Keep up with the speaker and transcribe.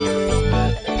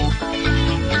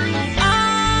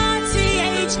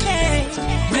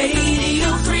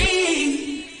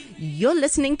You're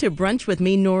listening to Brunch with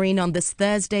me, Noreen, on this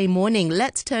Thursday morning.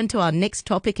 Let's turn to our next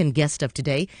topic and guest of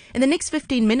today. In the next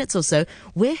 15 minutes or so,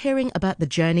 we're hearing about the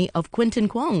journey of Quentin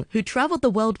Kwong, who traveled the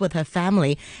world with her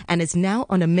family and is now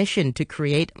on a mission to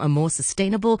create a more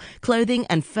sustainable clothing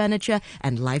and furniture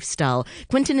and lifestyle.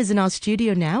 Quentin is in our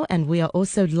studio now, and we are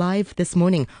also live this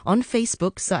morning on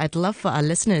Facebook, so I'd love for our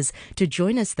listeners to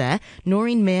join us there.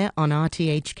 Noreen Mayer on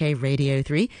RTHK Radio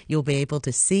 3. You'll be able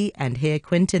to see and hear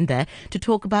Quentin there to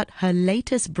talk about her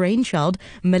latest brainchild,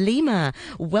 Malima.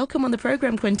 Welcome on the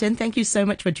program, Quentin. Thank you so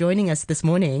much for joining us this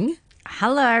morning.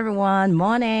 Hello, everyone.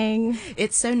 Morning.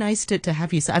 It's so nice to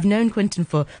have you. So I've known Quentin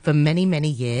for many, many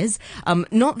years.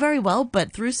 Not very well,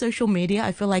 but through social media,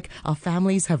 I feel like our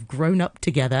families have grown up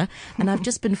together. And I've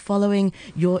just been following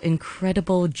your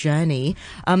incredible journey.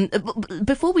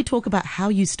 Before we talk about how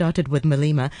you started with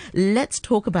Malima, let's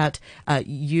talk about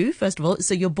you, first of all.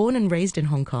 So you're born and raised in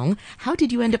Hong Kong. How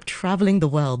did you end up traveling the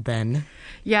world then?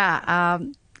 Yeah,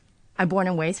 I'm born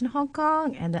and raised in Hong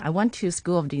Kong, and then I went to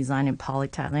School of Design in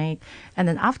Polytechnic. And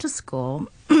then after school,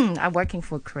 I'm working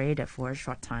for Creative for a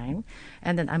short time.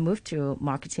 And then I moved to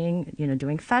marketing,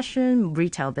 doing fashion,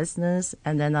 retail business.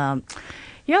 And then,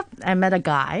 I met a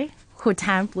guy who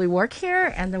temporarily worked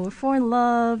here, and then we fall in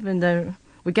love, and then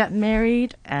we got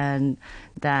married, and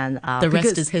then the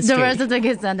rest is history. The rest of the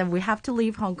kids, and then we have to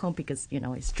leave Hong Kong because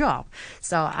it's job.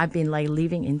 So I've been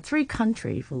living in 3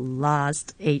 countries for the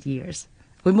last 8 years.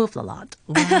 We moved a lot.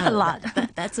 Wow, a lot.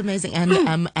 That's amazing.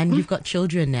 And you've got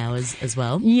children now as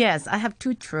well? Yes, I have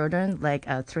 2 children,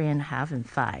 3.5 and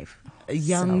 5.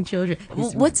 Young children.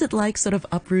 What's it like sort of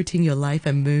uprooting your life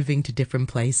and moving to different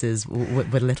places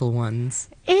with little ones?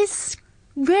 It's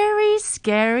very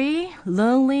scary,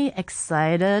 lonely,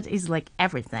 excited. It's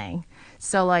everything.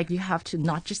 So you have to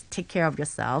not just take care of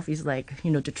yourself. It's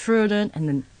the children, and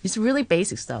then it's really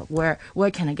basic stuff. Where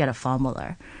can I get a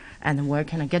formula? And where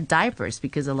can I get diapers?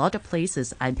 Because a lot of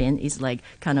places I've been is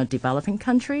kind of developing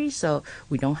countries, so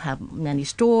we don't have many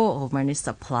store or many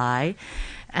supply.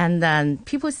 And then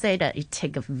people say that it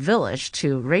takes a village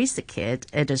to raise a kid.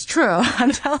 It is true.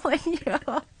 I'm telling you.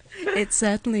 It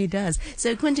certainly does.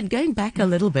 So, Quentin, going back a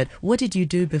little bit, what did you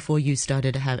do before you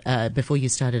started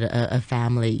a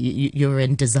family? You were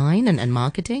in design and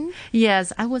marketing?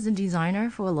 Yes, I was a designer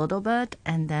for a little bit,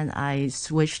 and then I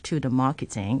switched to the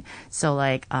marketing. So,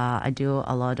 I do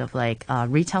a lot of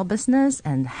retail business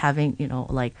and having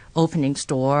opening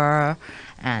store,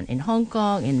 and in Hong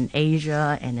Kong, in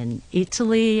Asia, and in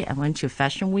Italy. I went to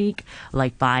Fashion Week,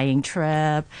 buying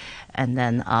trip, and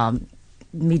then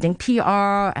meeting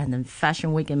PR, and then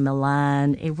Fashion Week in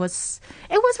Milan. It was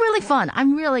really fun.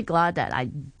 I'm really glad that I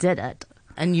did it.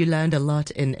 And you learned a lot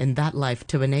in that life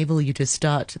to enable you to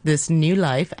start this new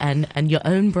life and your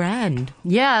own brand.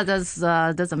 Yeah, that's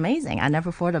amazing. I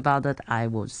never thought about that I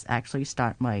would actually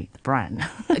start my brand.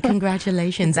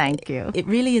 Congratulations. Thank you. It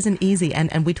really isn't easy.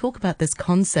 And we talk about this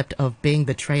concept of being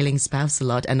the trailing spouse a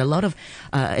lot. And a lot of,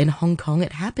 in Hong Kong,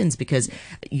 it happens because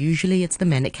usually it's the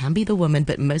men. It can be the woman,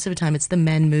 but most of the time it's the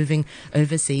men moving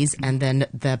overseas and then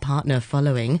their partner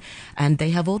following. And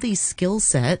they have all these skill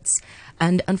sets.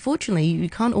 And unfortunately,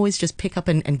 you can't always just pick up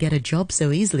and get a job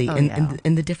so easily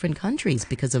in the different countries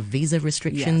because of visa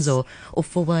restrictions or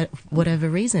for whatever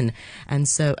reason. And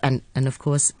so, and of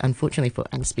course, unfortunately,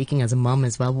 I'm speaking as a mom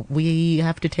as well, we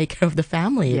have to take care of the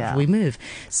family if we move.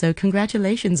 So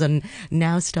congratulations on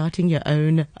now starting your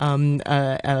own,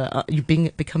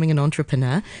 becoming an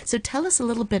entrepreneur. So tell us a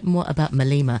little bit more about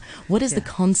Malima. What is the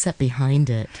concept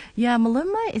behind it? Yeah,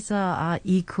 Malima is a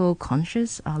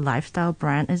eco-conscious lifestyle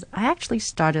brand. I actually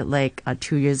started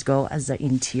 2 years ago as an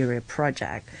interior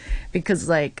project because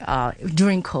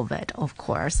during COVID, of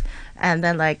course, and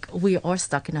then we are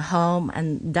stuck in a home,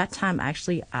 and that time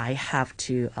actually I have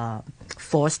to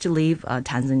forced to leave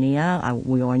Tanzania.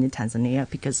 We are in Tanzania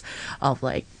because of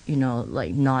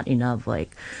not enough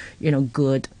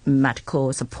good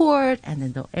medical support, and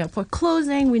then the airport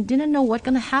closing. We didn't know what's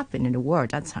gonna happen in the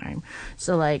world that time.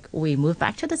 So we moved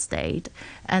back to the state,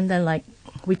 and then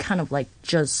we kind of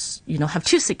just have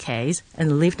 2 suitcases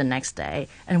and leave the next day,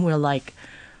 and we're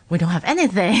we don't have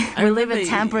anything. We live in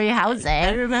temporary housing.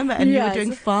 I remember, and you were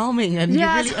doing farming, and you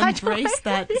really embraced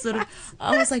that sort of.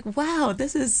 I was like, wow,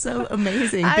 this is so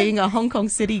amazing, being a Hong Kong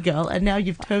city girl, and now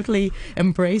you've totally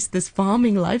embraced this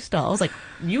farming lifestyle. I was like,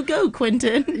 you go,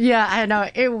 Quentin. Yeah, I know.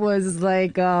 It was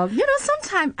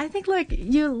sometimes I think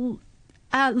you.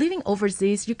 Living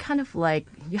overseas, you kind of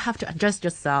you have to adjust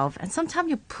yourself, and sometimes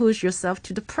you push yourself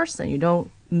to the person you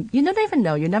don't you don't even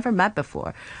know, you never met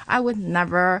before. I would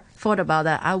never thought about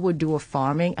that. I would do a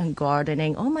farming and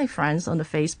gardening. All my friends on the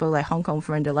Facebook, like Hong Kong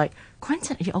friend, they're like,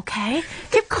 Quentin, are you okay?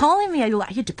 Keep calling me.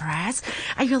 Are you depressed?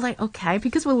 And you're like, okay,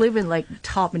 because we live in like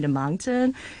top in the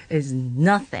mountain, is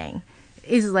nothing.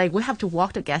 It's like we have to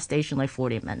walk to gas station like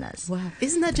 40 minutes. Wow.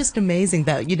 Isn't that just amazing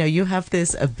that, you have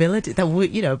this ability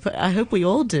that I hope we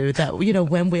all do, that,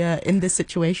 when we are in this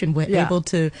situation, we're able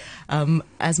to,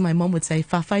 as my mom would say,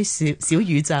 发挥小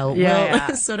宇宙.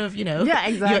 Sort of,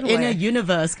 exactly. your inner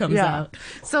universe comes out.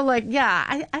 So like,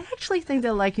 I actually think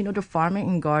that like, the farming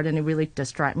and gardening really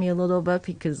distract me a little bit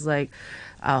because like,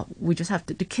 we just have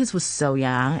to, the kids were so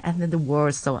young and then the world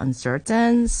is so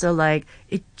uncertain. So like,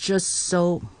 it's just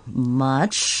so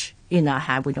much in our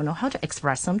head. We don't know how to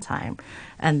express sometimes.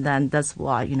 And then that's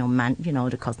why,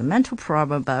 they cause the mental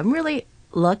problem. But I'm really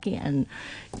lucky and,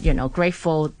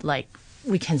 grateful, like,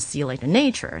 we can see like the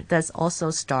nature. That's also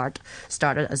started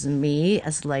as me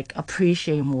as like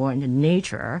appreciating more in the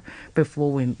nature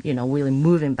before we really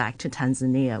moving back to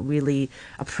Tanzania. Really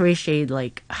appreciate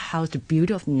like how the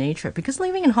beauty of nature, because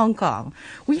living in Hong Kong,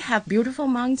 we have beautiful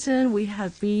mountain, we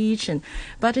have beach,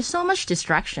 but there's so much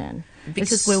distraction.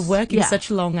 Because we're working such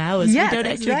long hours. Yes, we don't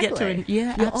actually get to...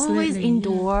 You're always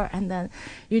indoor, and then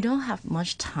you don't have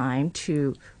much time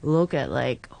to look at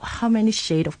like how many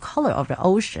shade of color of the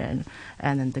ocean,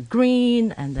 and then the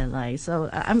green, and then like, so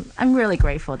I'm really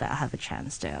grateful that I have a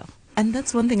chance to. And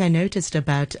that's one thing I noticed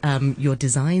about your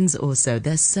designs also.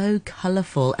 They're so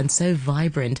colorful and so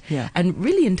vibrant and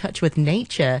really in touch with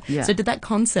nature. Yeah. So did that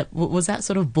concept, was that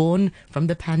sort of born from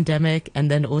the pandemic and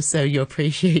then also your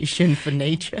appreciation for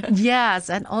nature? Yes,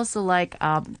 and also like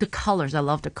the colors. I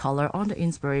love the color, all the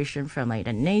inspiration from like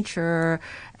the nature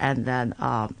and then,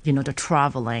 the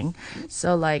traveling.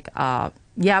 So like,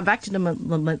 back to the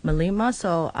Malima.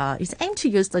 So it's aimed to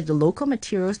use like the local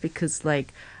materials because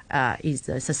like, is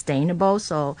sustainable,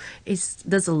 so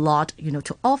there's a lot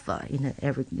to offer in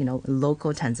every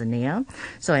local Tanzania.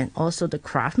 So and also the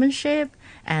craftsmanship,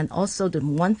 and also the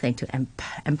one thing to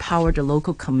empower the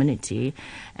local community,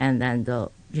 and then the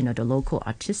local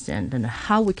artisan, and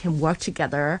how we can work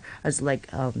together as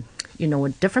like a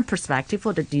different perspective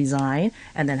for the design,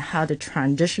 and then how the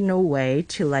traditional way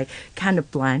to like kind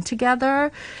of blend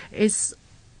together is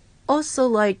also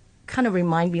like kind of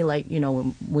remind me like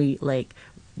when we like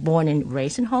born and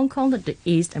raised in Hong Kong, the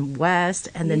East and West,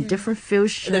 and then different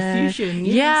fusion. The fusion,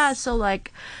 yes. Yeah, so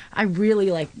like I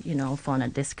really like, fond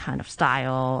of this kind of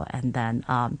style, and then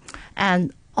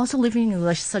and also living in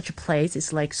like such a place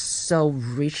is like so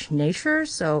rich nature,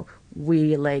 so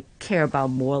we like care about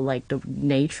more like the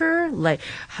nature, like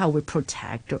how we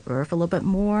protect the earth a little bit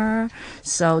more.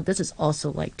 So this is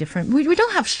also like different. We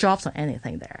don't have shops or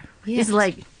anything there. It's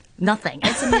like nothing.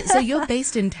 So you're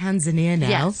based in Tanzania now.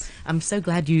 Yes. I'm so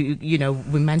glad we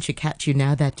managed to catch you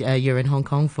now that you're in Hong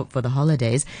Kong for the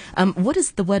holidays. What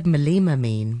does the word Malima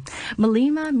mean?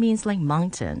 Malima means like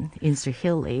mountain in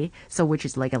Swahili, so which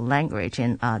is like a language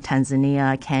in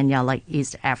Tanzania, Kenya, like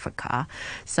East Africa.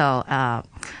 So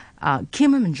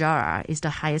Kilimanjaro is the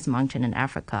highest mountain in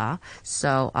Africa.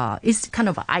 So it's kind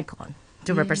of an icon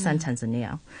to represent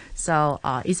Tanzania. So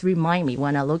it's remind me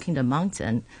when I look in the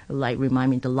mountain, like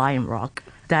remind me the Lion Rock.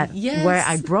 That where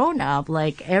I grown up,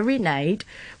 like every night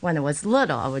when I was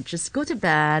little, I would just go to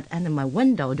bed, and in my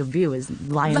window, the view is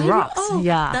Lion Rocks. Oh,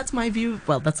 that's my view.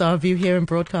 Well, that's our view here in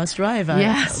Broadcast Drive.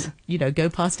 Yes. Go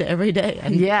past it every day,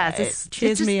 and it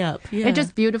cheers me up. Yeah. It's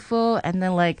just beautiful, and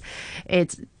then like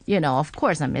it's. Of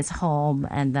course, I miss home,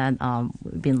 and then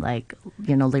been like,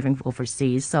 living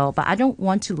overseas. So, but I don't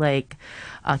want to like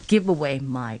give away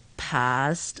my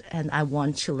past, and I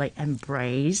want to like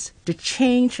embrace the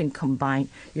change and combine,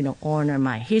 honor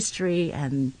my history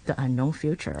and the unknown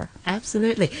future.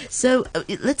 Absolutely. So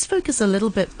let's focus a little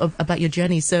bit about your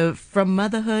journey. So from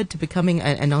motherhood to becoming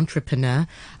an entrepreneur,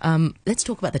 let's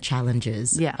talk about the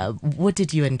challenges. Yeah. What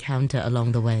did you encounter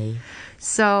along the way?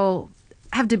 So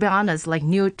I have to be honest, like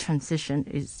new transition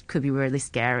could be really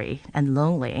scary and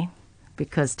lonely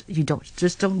because you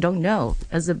don't know.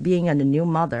 As being a new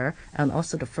mother and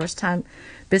also the first time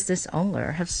business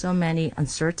owner, have so many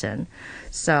uncertain.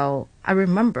 So I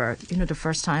remember, the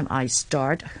first time I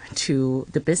start to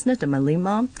the business, the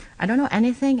Malima, I don't know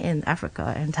anything in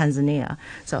Africa and Tanzania.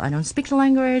 So I don't speak the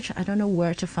language. I don't know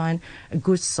where to find a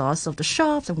good source of the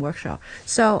shops and workshop.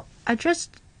 So I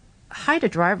just hire the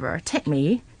driver, take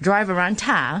me, drive around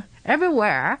town,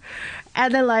 everywhere.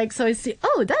 And then like, so I see,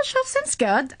 oh, that shop seems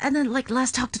good. And then like,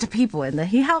 let's talk to the people. And then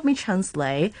he helped me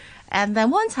translate. And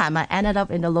then one time I ended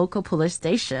up in the local police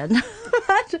station.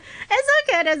 But it's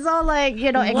okay. It's all like,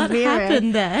 What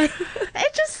happened there?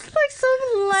 It's just like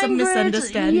some language.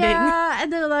 Misunderstanding. Yeah.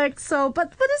 And then like, so,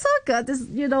 but it's all good. This,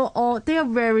 they are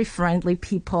very friendly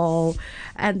people.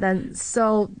 And then,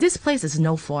 so this place is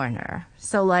no foreigner.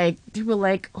 So like, people were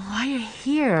like, why are you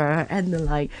here? And then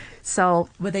like, so.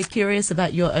 Were they curious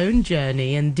about your own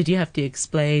journey? And did you have to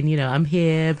explain, I'm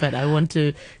here, but I want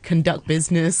to conduct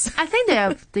business? I think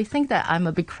they think that I'm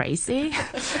a bit crazy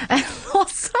and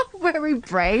also very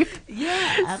brave.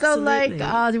 Yeah, absolutely. So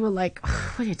like, they were like,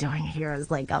 what are you doing here?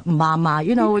 It's like a mama,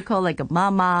 we call like a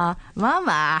mama.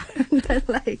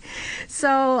 Like,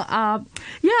 so,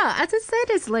 yeah, as I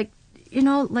said, it's like,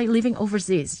 like living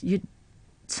overseas,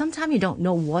 sometimes you don't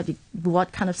know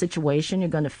what kind of situation you're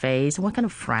going to face, what kind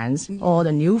of friends or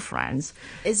the new friends.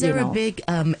 Is there a big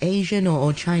Asian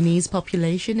or Chinese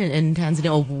population in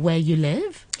Tanzania or where you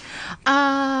live?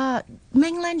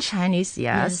 Mainland Chinese,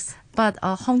 yes. But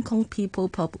Hong Kong people,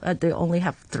 they only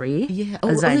have 3. Yeah,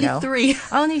 as I only know. 3.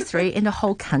 Only 3 in the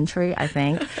whole country, I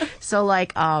think. So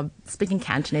like speaking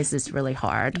Cantonese is really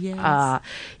hard. Yes.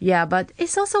 Yeah, but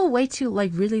it's also a way to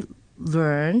like really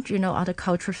learn, other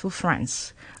cultural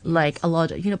friends. Like a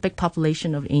lot, big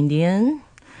population of Indian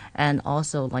and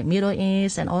also like Middle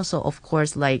East and also of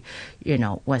course like,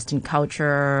 Western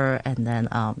culture and then,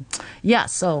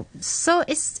 so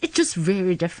it's just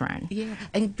very different. Yeah.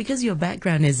 And because your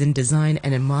background is in design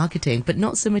and in marketing, but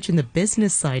not so much in the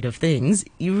business side of things,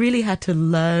 you really had to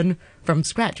learn from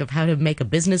scratch of how to make a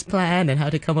business plan and how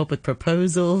to come up with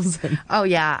proposals. Oh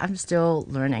yeah, I'm still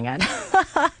learning it.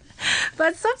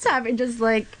 But sometimes it's just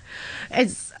like,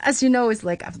 it's, as you know, it's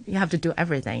like you have to do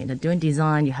everything. Doing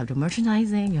design, you have to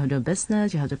merchandising, you have to do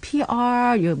business, you have to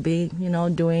PR, you're being,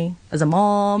 doing as a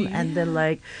mom. Yeah. And then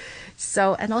like,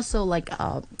 so, and also like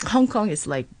Hong Kong is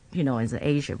like, is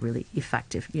Asia really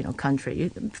effective, country.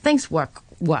 Things work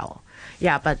well.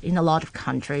 Yeah, but in a lot of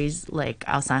countries, like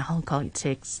outside Hong Kong, it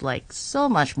takes like so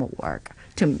much more work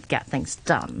to get things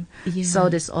done. Yeah. So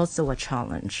there's also a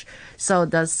challenge. So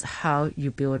that's how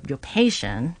you build your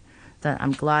patience. That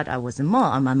I'm glad I was a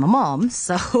mom. I'm a mom,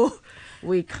 so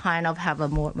we kind of have a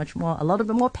little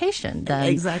bit more patience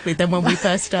than when we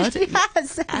first started.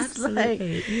 Yes,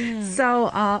 absolutely. Like, yeah.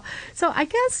 So I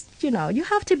guess you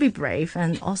have to be brave,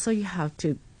 and also you have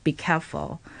to be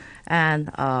careful,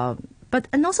 and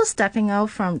also stepping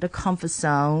out from the comfort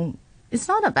zone. It's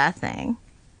not a bad thing,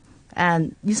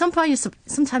 and sometimes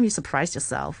you surprise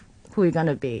yourself who you're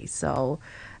gonna be. So,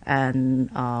 and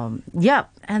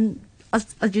and.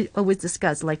 As you always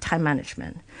discuss, like time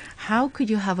management. How could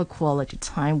you have a quality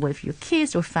time with your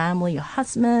kids, your family, your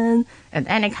husband, and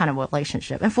any kind of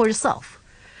relationship, and for yourself?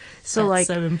 So, that's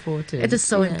so important. It is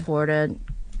so important.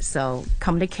 So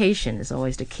communication is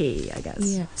always the key, I guess.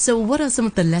 Yeah. So what are some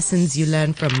of the lessons you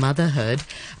learned from motherhood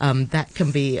that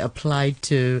can be applied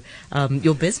to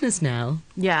your business now?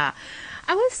 Yeah,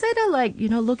 I would say that, like,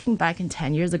 looking back in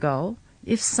 10 years ago,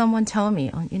 if someone told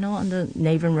me, on the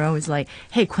Navy Road, it's like,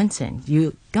 hey, Quentin,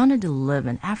 you're going to live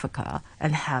in Africa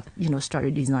and have, start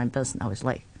a design business. I was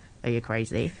like, are you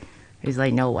crazy? He's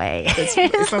like, no way.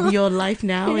 It's from your life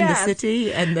now in the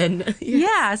city and then...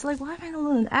 Yeah, it's like, why am I going to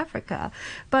live in Africa?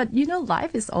 But,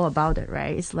 life is all about it,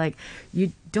 right? It's like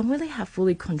you don't really have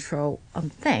fully control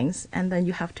on things, and then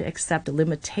you have to accept the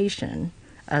limitation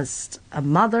as a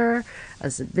mother,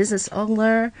 as a business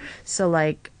owner. So,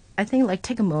 like, I think like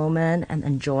take a moment and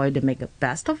enjoy to make the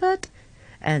best of it,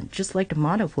 and just like the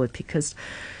motherhood, because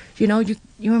you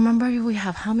remember we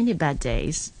have how many bad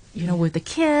days with the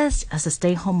kids. As a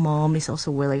stay-home mom, it's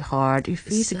also really hard. You're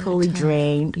physically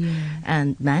drained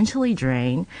and mentally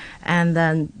drained, and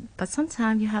then but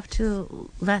sometimes you have to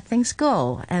let things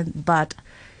go, but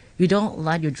you don't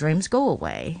let your dreams go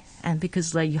away. And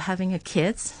because like you're having a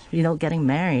kids, getting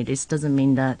married, it doesn't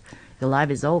mean that your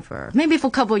life is over. Maybe for a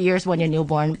couple of years when you're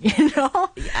newborn,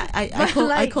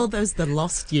 I call those the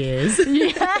lost years.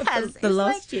 Yes. The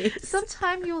lost years.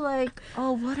 Sometimes you're like,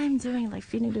 oh, what I'm doing, like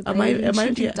feeding the baby,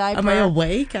 changing diaper. Am I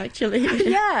awake, actually?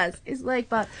 Yes. It's like,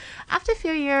 but after a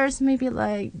few years, maybe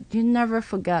like you never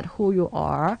forget who you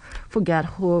are, forget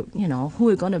who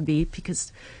you're going to be,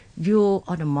 because you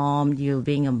are the mom, you're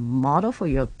being a model for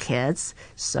your kids.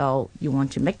 So you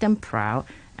want to make them proud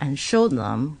and show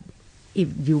them, if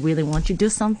you really want to do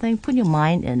something, put your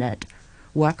mind in it.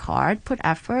 Work hard, put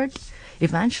effort.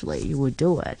 eventually you will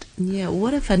do it. Yeah,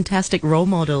 what a fantastic role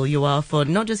model you are for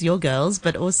not just your girls,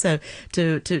 but also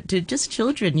to just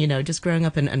children, just growing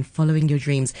up and following your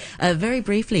dreams. Very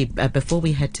briefly, before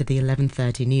we head to the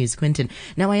 11:30 news, Quentin,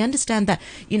 now I understand that,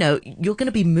 you're going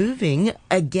to be moving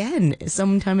again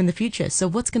sometime in the future. So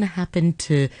what's going to happen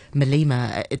to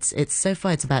Malima? It's so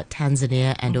far it's about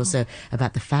Tanzania and also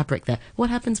about the fabric there. What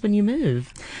happens when you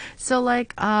move? So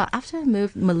like after I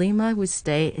moved, Malima would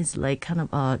stay is like kind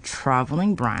of a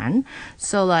traveling brand.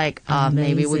 So like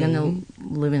maybe we're gonna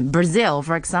live in Brazil,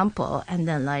 for example, and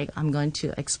then like I'm going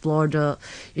to explore the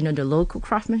the local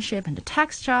craftsmanship and the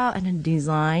textile and the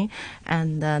design,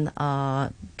 and then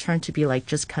turn to be like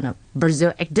just kind of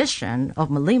Brazil edition of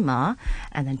Malima,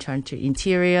 and then turn to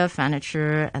interior,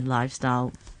 furniture, and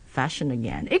lifestyle fashion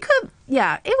again. It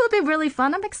would be really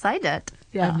fun. I'm excited.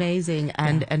 Yeah. Amazing.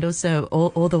 And also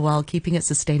all the while keeping it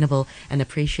sustainable and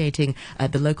appreciating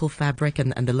the local fabric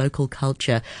and the local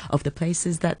culture of the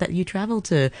places that you travel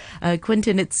to.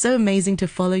 Quentin, it's so amazing to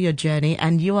follow your journey,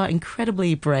 and you are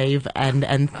incredibly brave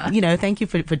and thank you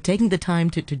for taking the time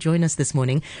to join us this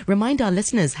morning. Remind our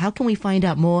listeners, how can we find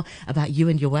out more about you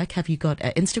and your work? Have you got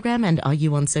Instagram, and are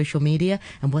you on social media?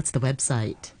 And what's the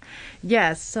website?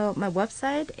 Yes, so my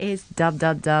website is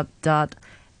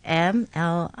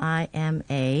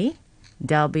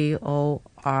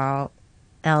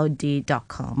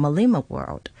www.MLIMAWORLD.com, Malima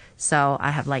World. So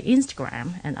I have like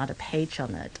Instagram and other page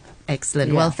on it.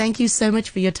 Excellent. Yeah. Well, thank you so much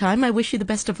for your time. I wish you the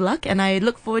best of luck, and I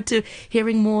look forward to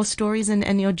hearing more stories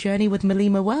and your journey with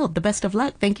Malima World. The best of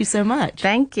luck. Thank you so much.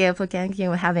 Thank you for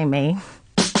having me.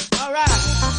 All right.